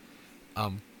come up.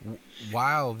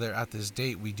 While they're at this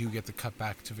date, we do get the cut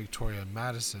back to Victoria and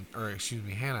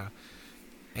Hannah.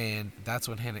 And that's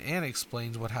when Hannah Ann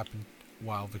explains what happened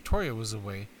while Victoria was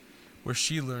away, where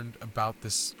she learned about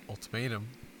this ultimatum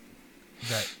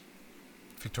that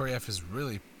Victoria F is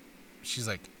really, she's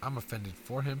like, I'm offended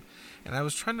for him. And I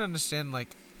was trying to understand,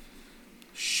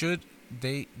 should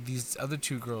these other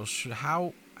two girls,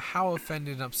 how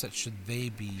offended and upset should they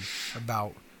be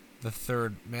about the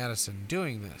third Madison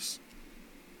doing this?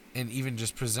 And even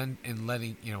just present and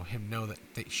letting, him know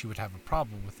that she would have a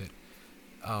problem with it.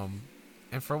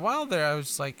 And for a while there, I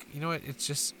was like, what? It's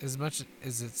just, as much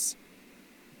as it's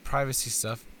privacy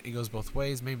stuff, it goes both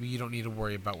ways. Maybe you don't need to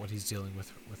worry about what he's dealing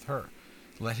with her.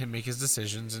 Let him make his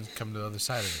decisions and come to the other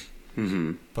side of it.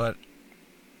 Mm-hmm. But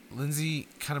Lindsay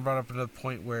kind of brought up another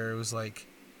point where it was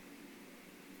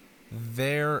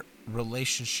their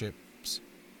relationships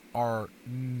are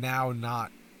now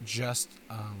not just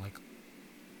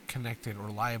connected or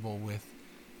liable with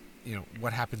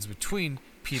what happens between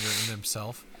Peter and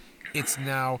himself. It's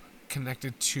now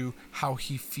connected to how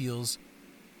he feels.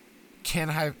 Can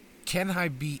I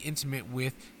be intimate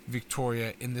with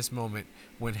Victoria in this moment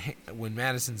when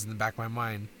Madison's in the back of my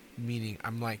mind? Meaning,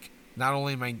 I'm not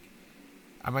only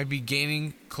I might be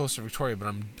gaining closer to Victoria, but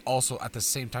I'm also at the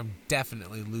same time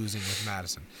definitely losing with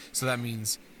Madison. So that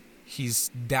means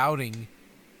he's doubting,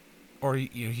 or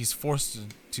he's forced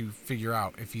to figure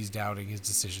out if he's doubting his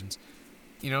decisions.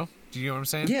 Do you know what I'm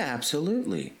saying? Yeah,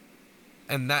 absolutely.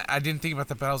 And that, I didn't think about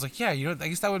that, but I was like, yeah, I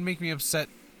guess that would make me upset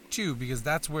too, because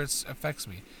that's where it affects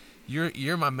me.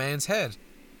 You're my man's head.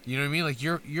 You know what I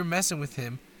mean? You're messing with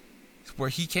him where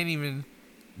he can't even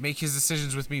make his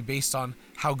decisions with me based on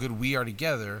how good we are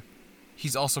together.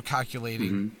 He's also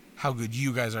calculating how good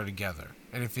you guys are together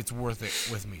and if it's worth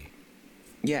it with me.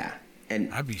 Yeah.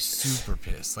 And I'd be super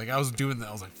pissed. I was doing that.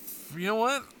 I was like, you know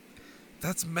what?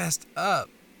 That's messed up.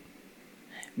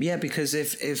 Yeah, because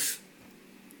if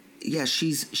yeah,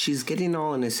 she's getting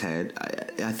all in his head.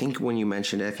 I think when you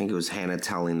mentioned it, I think it was Hannah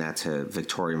telling that to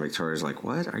Victoria, and Victoria's like,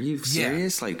 "What? Are you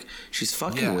serious?" Like, she's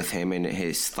fucking with him and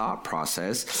his thought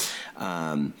process.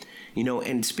 You know,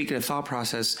 and speaking of thought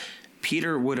process,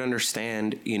 Peter would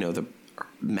understand, you know, the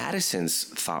Madison's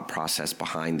thought process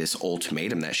behind this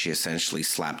ultimatum that she essentially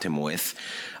slapped him with,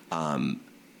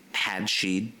 had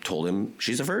she told him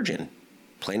she's a virgin,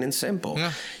 plain and simple.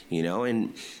 Yeah. You know,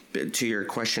 and to your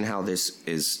question, how this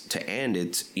is to end,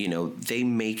 it's, you know, they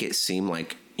make it seem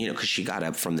like, you know, because she got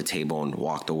up from the table and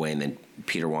walked away, and then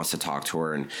Peter wants to talk to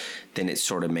her, and then it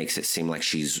sort of makes it seem like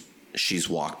she's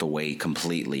walked away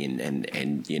completely,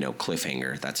 and you know,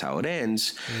 cliffhanger, that's how it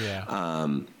ends. Yeah.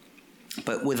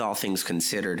 But with all things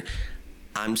considered,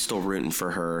 I'm still rooting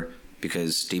for her,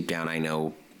 because deep down I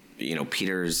know, you know,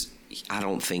 I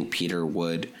don't think Peter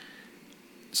would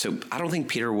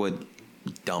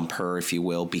dump her, if you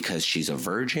will, because she's a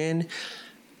virgin.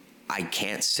 I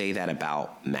can't say that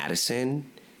about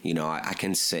Madison. You know, I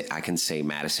can say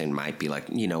Madison might be like,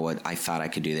 you know what, I thought I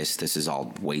could do this. This is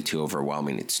all way too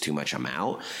overwhelming. It's too much. I'm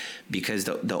out. Because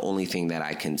the only thing that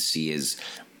I can see is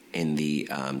in the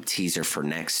teaser for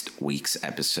next week's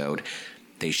episode,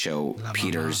 they show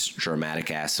Peter's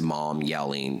dramatic ass mom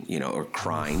yelling, you know, or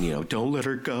crying, you know, don't let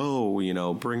her go, you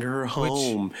know, bring her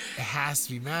home. Which, it has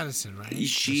to be Madison, right?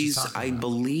 I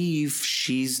believe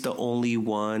she's the only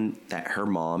one that her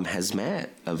mom has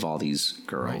met of all these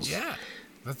girls. Right, yeah.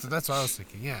 That's what I was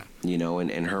thinking, yeah. You know,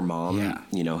 and her mom,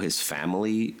 you know, his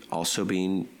family also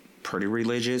being pretty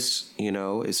religious, you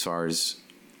know, as far as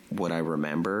what I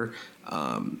remember.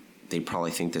 They probably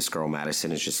think this girl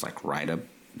Madison is just like right up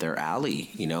their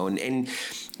alley, you know, and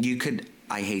you could,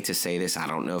 I hate to say this, I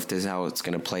don't know if this is how it's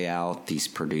going to play out. These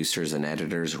producers and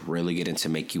editors really get into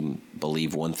make you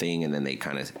believe one thing, and then they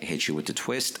kind of hit you with the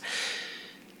twist.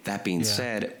 That being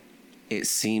said, it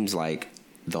seems like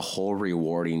the whole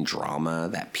rewarding drama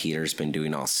that Peter's been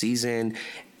doing all season,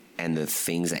 and the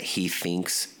things that he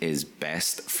thinks is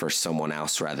best for someone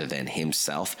else rather than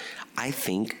himself, I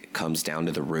think comes down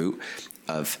to the root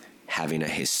of having a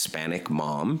Hispanic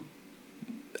mom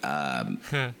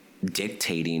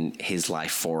dictating his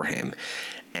life for him.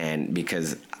 And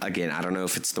because, again, I don't know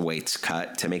if it's the way it's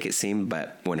cut to make it seem,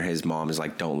 but when his mom is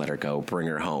like, don't let her go, bring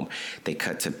her home, they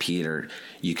cut to Peter.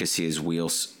 You could see his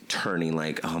wheels turning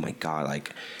like, oh my God,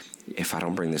 like, if I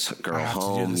don't bring this girl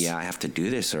home, I have to do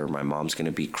this, or my mom's going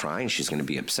to be crying. She's going to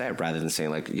be upset, rather than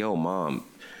saying like, yo, mom,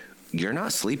 you're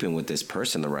not sleeping with this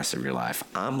person the rest of your life.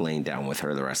 I'm laying down with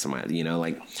her the rest of my, you know,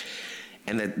 like,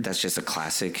 and that's just a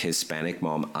classic Hispanic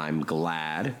mom. I'm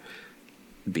glad,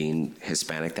 being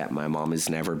Hispanic, that my mom has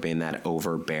never been that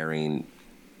overbearing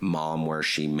mom where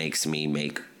she makes me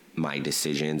make my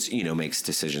decisions, you know, makes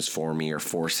decisions for me or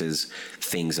forces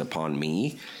things upon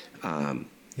me.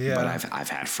 But I've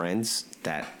had friends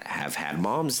that have had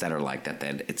moms that are like that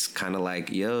it's kind of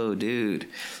like, yo, dude,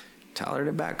 tell her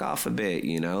to back off a bit,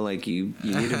 you know, like you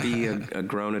need to be a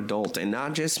grown adult, and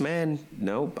not just men.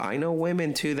 Nope. I know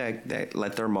women too that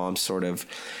let their moms sort of,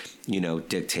 you know,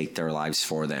 dictate their lives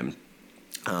for them.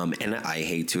 And I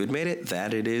hate to admit it,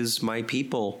 that it is my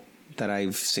people that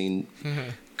I've seen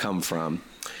come from.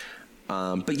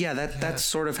 But that's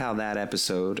sort of how that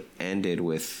episode ended,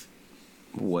 with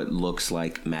what looks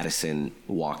like Madison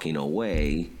walking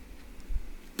away.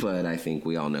 But I think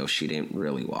we all know she didn't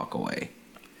really walk away.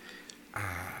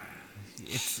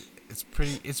 It's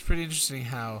pretty interesting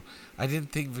how I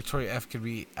didn't think Victoria F could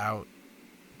be out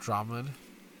dramaed.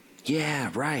 Yeah,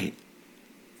 right.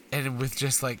 And with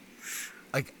just like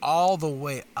all the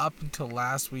way up until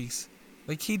last week's,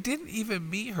 like, he didn't even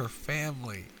meet her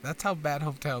family. That's how bad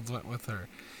Hometowns went with her.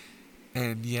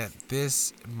 And yet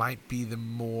this might move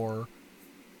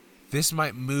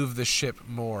the ship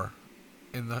more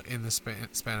in the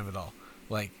span of it all.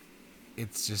 Like,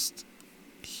 it's just,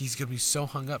 he's gonna be so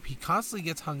hung up. He constantly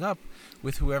gets hung up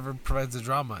with whoever provides the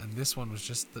drama, and this one was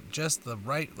just the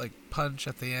right like punch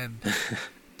at the end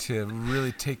to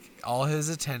really take all his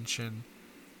attention.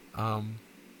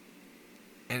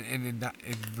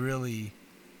 It really,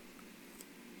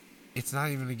 it's not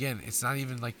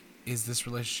even like, is this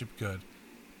relationship good?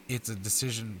 It's a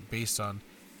decision based on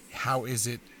how is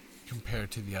it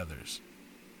compared to the others.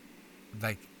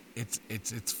 Like,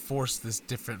 it's forced this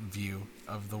different view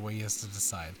of the way he has to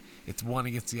decide. It's one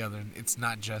against the other, and it's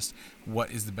not just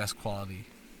what is the best quality.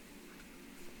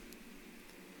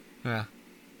 Yeah.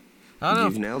 I don't know.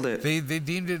 You've nailed it. They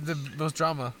deemed it the most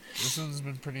drama. This one's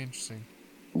been pretty interesting.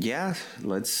 Yeah,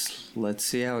 let's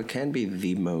see how it can be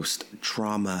the most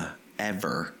drama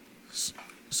ever.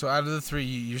 So out of the three,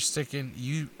 you're sticking.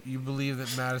 You believe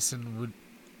that Madison would.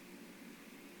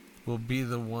 will be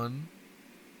the one?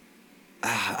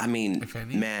 I mean,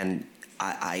 man,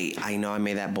 I know I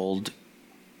made that bold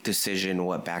decision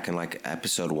back in like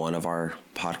episode 1 of our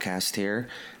podcast here.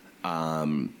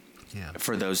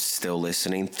 For those still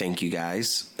listening, thank you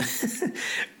guys.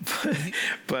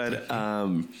 but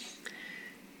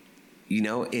you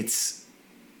know, it's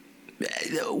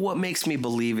what makes me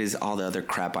believe is all the other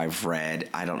crap I've read.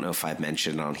 I don't know if I've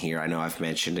mentioned it on here. I know I've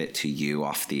mentioned it to you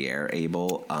off the air,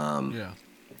 Abel.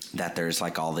 That there's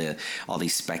like all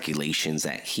these speculations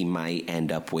that he might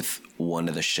end up with one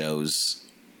of the show's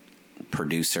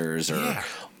producers or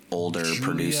older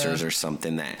producers or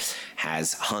something that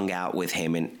has hung out with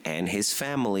him and his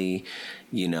family,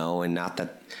 you know, and not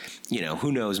that, you know,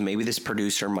 who knows, maybe this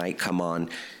producer might come on,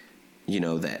 you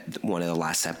know, that one of the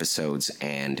last episodes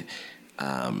and,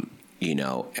 you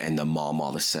know, and the mom all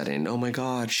of a sudden, oh my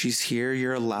God, she's here.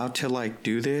 You're allowed to like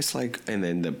do this. Like, and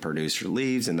then the producer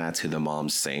leaves and that's who the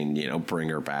mom's saying, you know, bring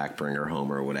her back, bring her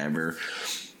home or whatever.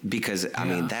 Because I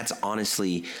mean, that's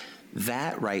honestly,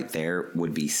 that right there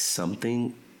would be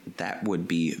something that would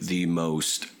be the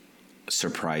most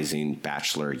surprising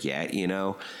Bachelor yet, you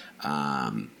know?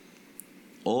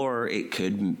 Or it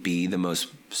could be the most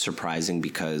surprising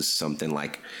because something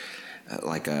like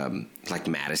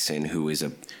Madison, who is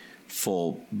a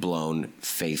full-blown,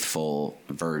 faithful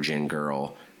virgin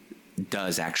girl,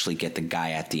 does actually get the guy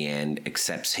at the end,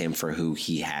 accepts him for who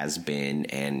he has been,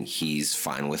 and he's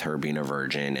fine with her being a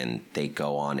virgin, and they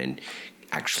go on and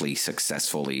actually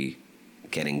successfully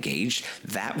get engaged.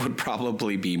 That would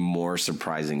probably be more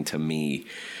surprising to me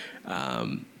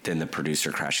than the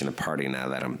producer crashing the party, now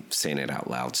that I'm saying it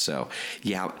out loud. So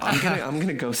yeah, I'm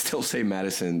gonna go still say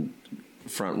Madison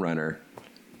front runner.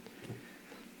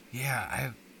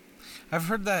 Yeah, I've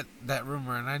heard that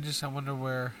rumor, and I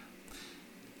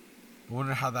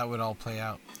wonder how that would all play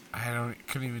out.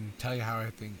 Couldn't even tell you how I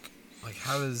think. Like,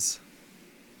 how does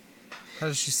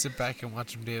she sit back and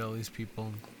watch him date all these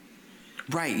people?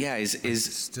 Right, yeah. Is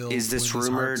this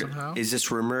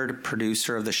rumored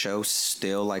producer of the show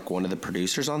still like one of the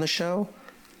producers on the show?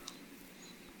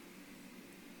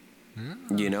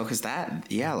 You know, because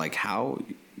like how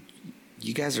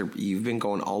you guys you've been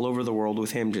going all over the world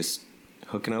with him, just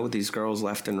hooking up with these girls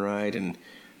left and right, and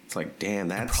it's like, damn,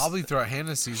 that's... And probably throughout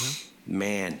Hannah's season.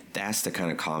 Man, that's the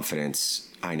kind of confidence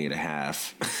I need to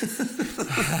have.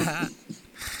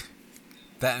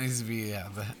 That needs to be,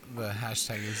 the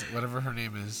hashtag is whatever her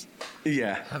name is.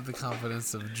 Yeah. Have the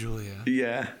confidence of Julia.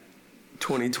 Yeah.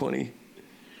 2020.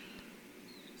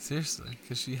 Seriously,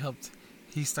 because he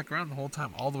stuck around the whole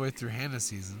time, all the way through Hannah's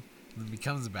season, and then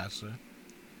becomes a Bachelor.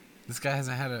 This guy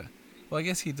hasn't had well, I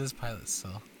guess he does pilots,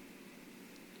 so.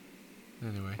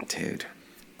 Anyway. Dude.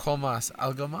 ¿Cuál más?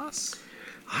 ¿Algo más?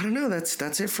 I don't know.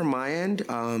 That's it from my end.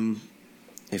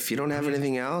 If you don't have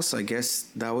anything else, I guess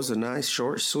that was a nice,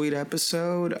 short, sweet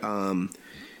episode.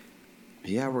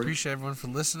 Appreciate everyone for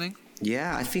listening.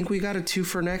 Yeah, I think we got a 2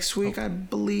 for next week, I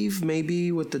believe,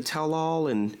 maybe with the tell-all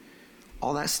and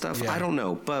all that stuff. Yeah. I don't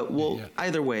know, but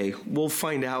either way, we'll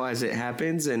find out as it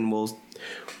happens, and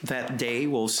that day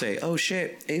we'll say, oh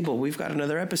shit, Abel, we've got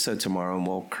another episode tomorrow, and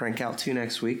we'll crank out 2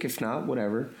 next week. If not,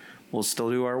 whatever. We'll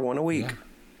still do our 1 a week. Yeah.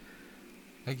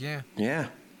 Heck yeah. Yeah.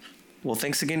 Well,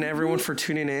 thanks again to everyone for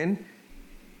tuning in.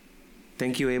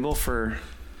 Thank you, Abel, for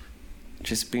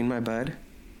just being my bud.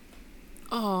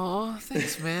 Aw,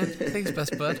 thanks, man. Thanks,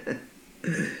 best bud.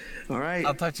 All right.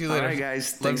 I'll talk to you later. All right,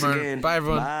 guys. Thanks again. Bye,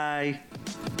 everyone. Bye.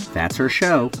 That's our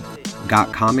show.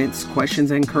 Got comments, questions,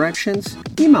 and corrections?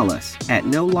 Email us at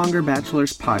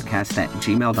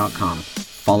nolongerbachelorspodcast@gmail.com.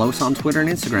 Follow us on Twitter and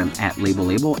Instagram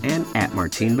 @labellabel and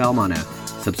 @Martin Belmano.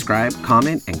 Subscribe,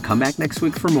 comment, and come back next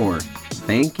week for more.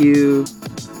 Thank you.